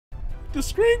The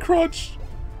screen crunch!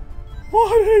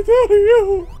 What did I do to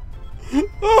you?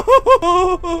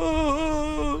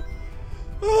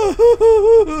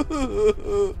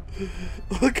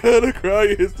 What kind of cry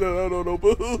is that? I don't know.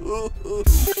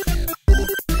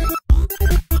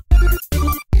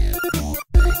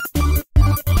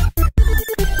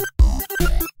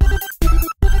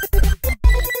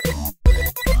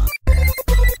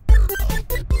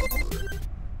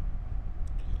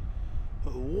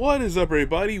 What is up,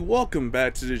 everybody? Welcome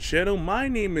back to the channel. My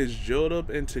name is Jodub,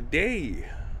 and today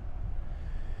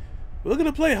we're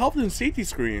gonna play Health and Safety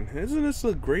Screen. Isn't this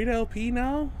a great LP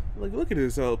now? Like, look at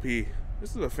this LP.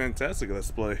 This is a fantastic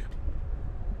Let's Play.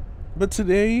 But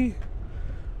today,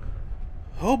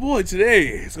 oh boy, today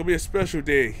it's gonna be a special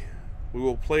day. We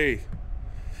will play.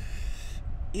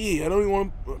 I don't even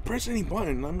want to press any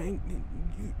button. I mean,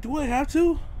 do I have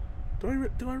to?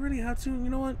 Do I really have to? You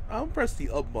know what? I'll press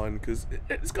the up button because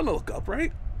it's gonna look up,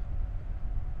 right?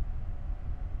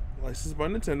 Licensed by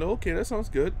Nintendo. Okay, that sounds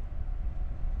good.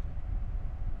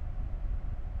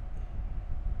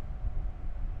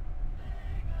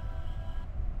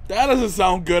 That doesn't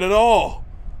sound good at all.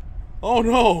 Oh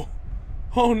no.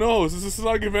 Oh no. Is this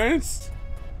Sonic Advanced?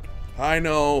 I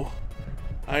know.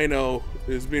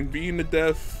 It's been beaten to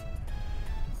death.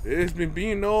 It's been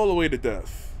beaten all the way to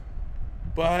death.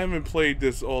 But I haven't played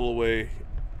this all the way.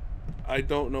 I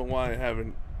don't know why I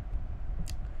haven't.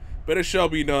 But it shall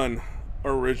be done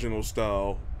original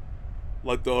style.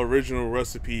 Like the original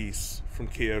recipes from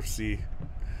KFC.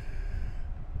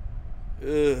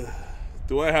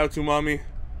 Do I have to, mommy? I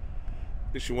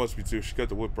think she wants me to. She got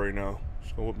the whip right now.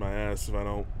 She's gonna whip my ass if I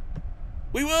don't.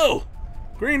 We will!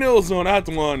 Green Hills on that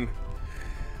one.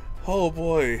 Oh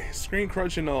boy. Screen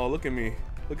crunching all. Look at me.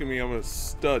 Look at me. I'm a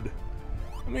stud.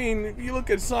 I mean, if you look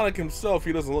at Sonic himself,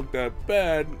 he doesn't look that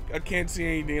bad. I can't see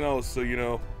anything else, so you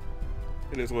know,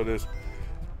 it is what it is.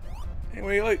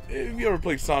 Anyway, like, have you ever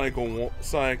played Sonic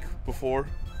before?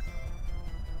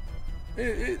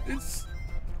 It's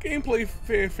gameplay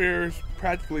fanfare is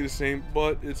practically the same,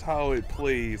 but it's how it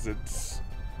plays. It's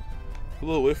a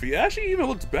little iffy. It actually even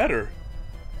looks better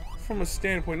from a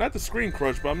standpoint, not the screen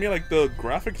crunch, but I mean like the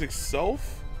graphics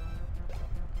itself.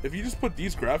 If you just put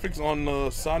these graphics on the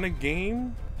Sonic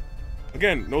game,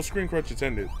 again, no screen crunch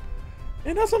intended,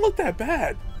 it doesn't look that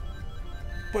bad.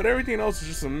 But everything else is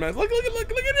just a mess. Look at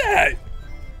that!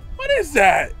 What is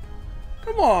that?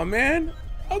 Come on, man.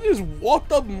 I just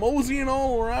walked up moseying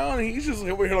all around, and he's just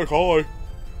over here like, hi.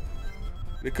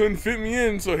 They couldn't fit me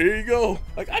in, so here you go.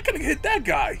 Like, I could've hit that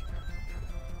guy.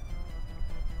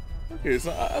 Okay,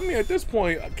 so I mean, at this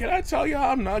point, can I tell you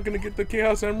I'm not gonna get the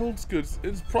Chaos Emeralds? Because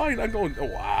it's probably not going. Oh,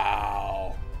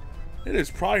 wow, it is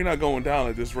probably not going down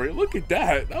at this rate. Look at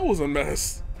that. That was a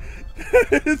mess.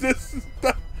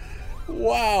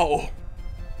 Wow.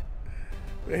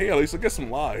 Hey, at least I get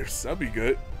some lives. That'd be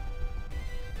good.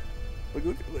 Like,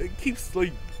 look, it keeps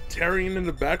like tearing in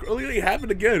the background. Look, it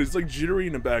happened again. It's like jittery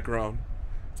in the background.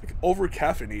 It's like over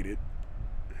caffeinated.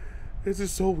 This is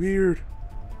so weird.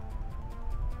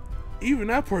 Even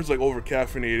that part's like over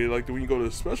caffeinated, like when you go to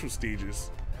the special stages.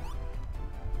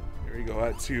 There you go,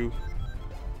 that too.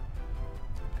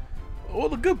 Well,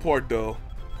 the good part though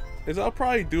is I'll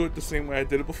probably do it the same way I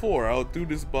did it before. I'll do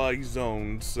this by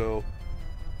zones, so.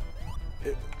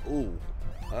 I'm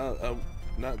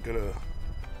not gonna.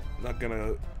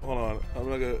 Hold on, I'm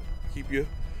not gonna keep you.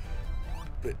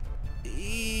 But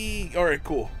all right,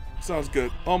 cool. Sounds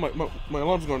good. Oh my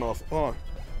alarm's going off. Hold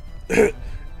on.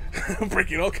 I'm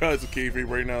breaking all kinds of kayfabe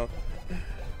right now.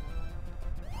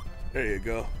 There you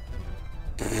go.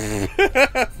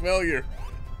 Failure.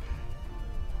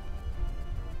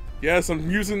 Yes, I'm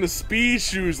using the speed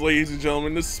shoes, ladies and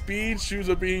gentlemen. The speed shoes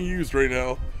are being used right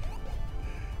now.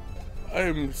 I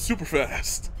am super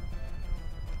fast.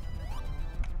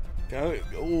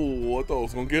 Oh, I thought I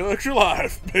was gonna get an extra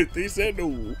life, but they said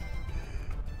no.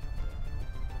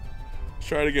 Let's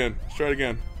try it again. Let's try it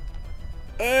again.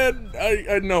 And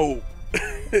I know.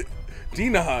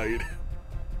 Denied.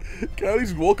 Can I at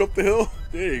least walk up the hill?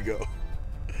 There you go.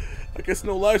 I guess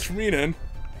no lives for me then.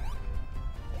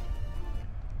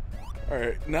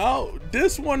 Alright, now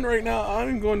this one right now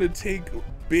I'm going to take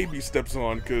baby steps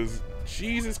on, because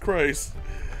Jesus Christ,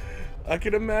 I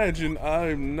can imagine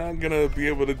I'm not gonna be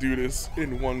able to do this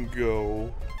in one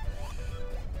go.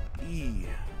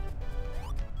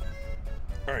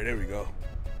 Alright, there we go.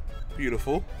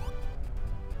 Beautiful.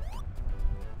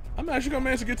 I'm actually gonna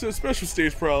manage to get to the special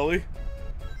stage probably.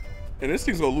 And this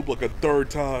thing's gonna loop like a third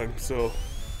time, so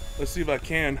let's see if I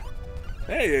can.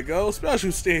 There you go,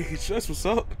 special stage. That's what's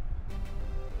up.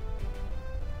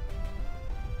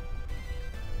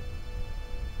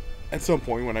 At some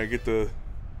point when I get to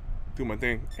do my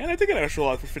thing. And I think it actually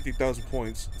allowed for 50,000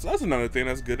 points. So that's another thing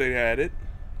that's good they had it.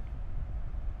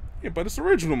 Yeah, but it's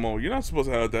original mode. You're not supposed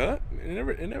to have that. It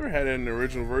never had it in the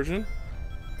original version.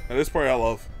 Now this part I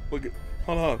love. Look at,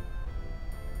 hold on.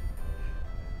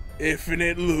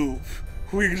 Infinite loop.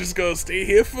 We just gonna stay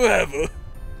here forever.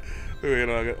 Wait,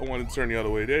 no, I want to turn the other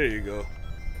way. There you go.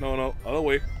 No, other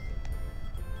way.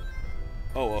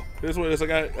 Oh well, this way. This I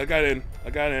got in.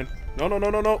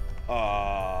 No.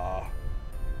 Ah.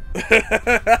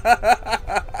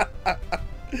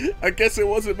 I guess it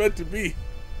wasn't meant to be.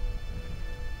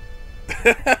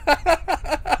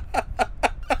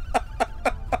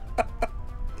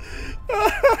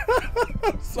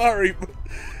 I'm sorry, but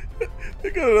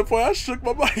it got to the point I shook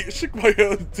my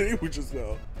table just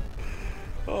now.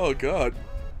 Oh God.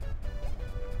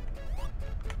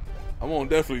 I'm gonna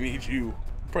definitely need you.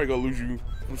 Probably gonna lose you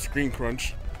from screen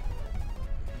crunch.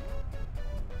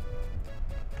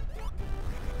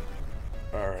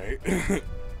 Alright.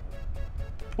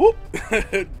 Whoop!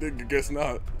 I guess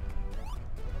not.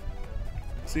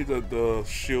 See the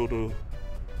shield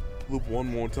loop one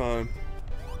more time.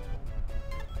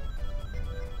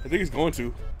 I think it's going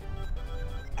to.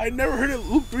 I never heard it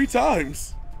loop 3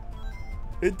 times.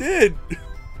 It did.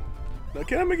 Now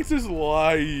can I make it just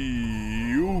lie?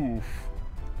 Oof.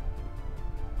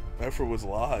 Effort was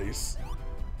lies.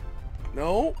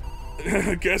 No?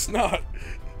 Guess not.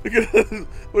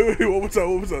 wait, one more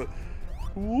time.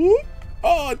 Whoop.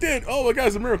 Oh, I did. Oh my God,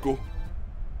 it's a miracle.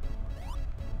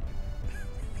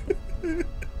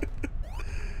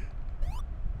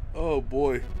 Oh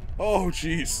boy. Oh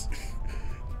jeez.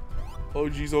 Oh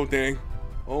jeez, oh dang.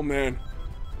 Oh man.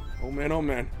 Oh man, oh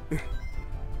man.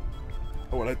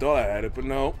 Oh, well, I thought I had it, but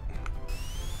no.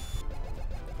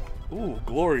 Ooh,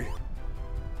 glory.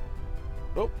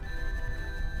 Oh.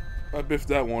 I biffed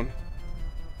that one.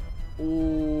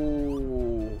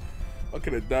 Ooh. I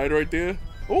could have died right there.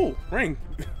 Oh, ring.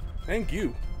 Thank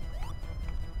you.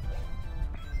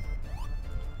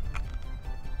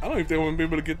 I don't know if they wouldn't be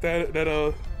able to get that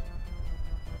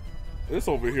this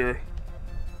over here.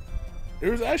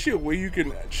 There's actually a way you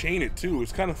can chain it too.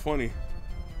 It's kind of funny.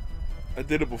 I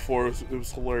did it before. It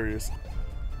was hilarious.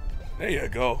 There you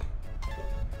go.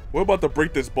 We're about to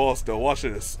break this boss though. Watch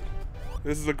this.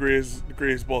 This is the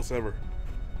greatest boss ever.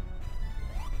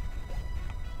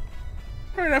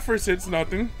 Alright, that first hit's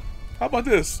nothing. How about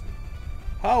this?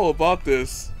 How about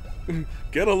this?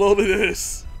 Get a load of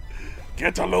this.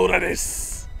 Get a load of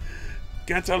this.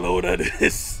 Get a load of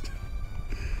this.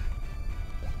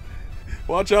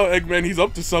 Watch out, Eggman. He's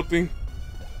up to something.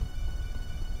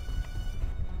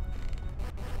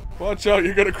 Watch out,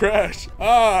 you're gonna crash.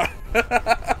 Ah! I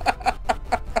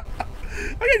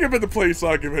can't get back to play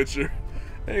Sonic Adventure.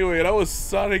 Anyway, that was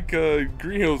Sonic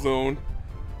Green Hill Zone.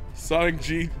 Sonic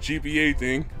GBA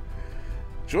thing.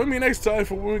 Join me next time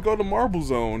for when we go to Marble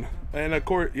Zone. And of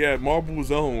course, yeah, Marble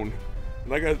Zone.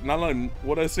 Not like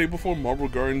what I say before, Marble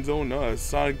Garden Zone. No, it's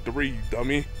Sonic 3, you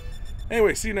dummy.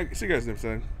 Anyway, see you guys next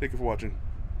time. Thank you for watching.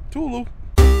 Toodaloo.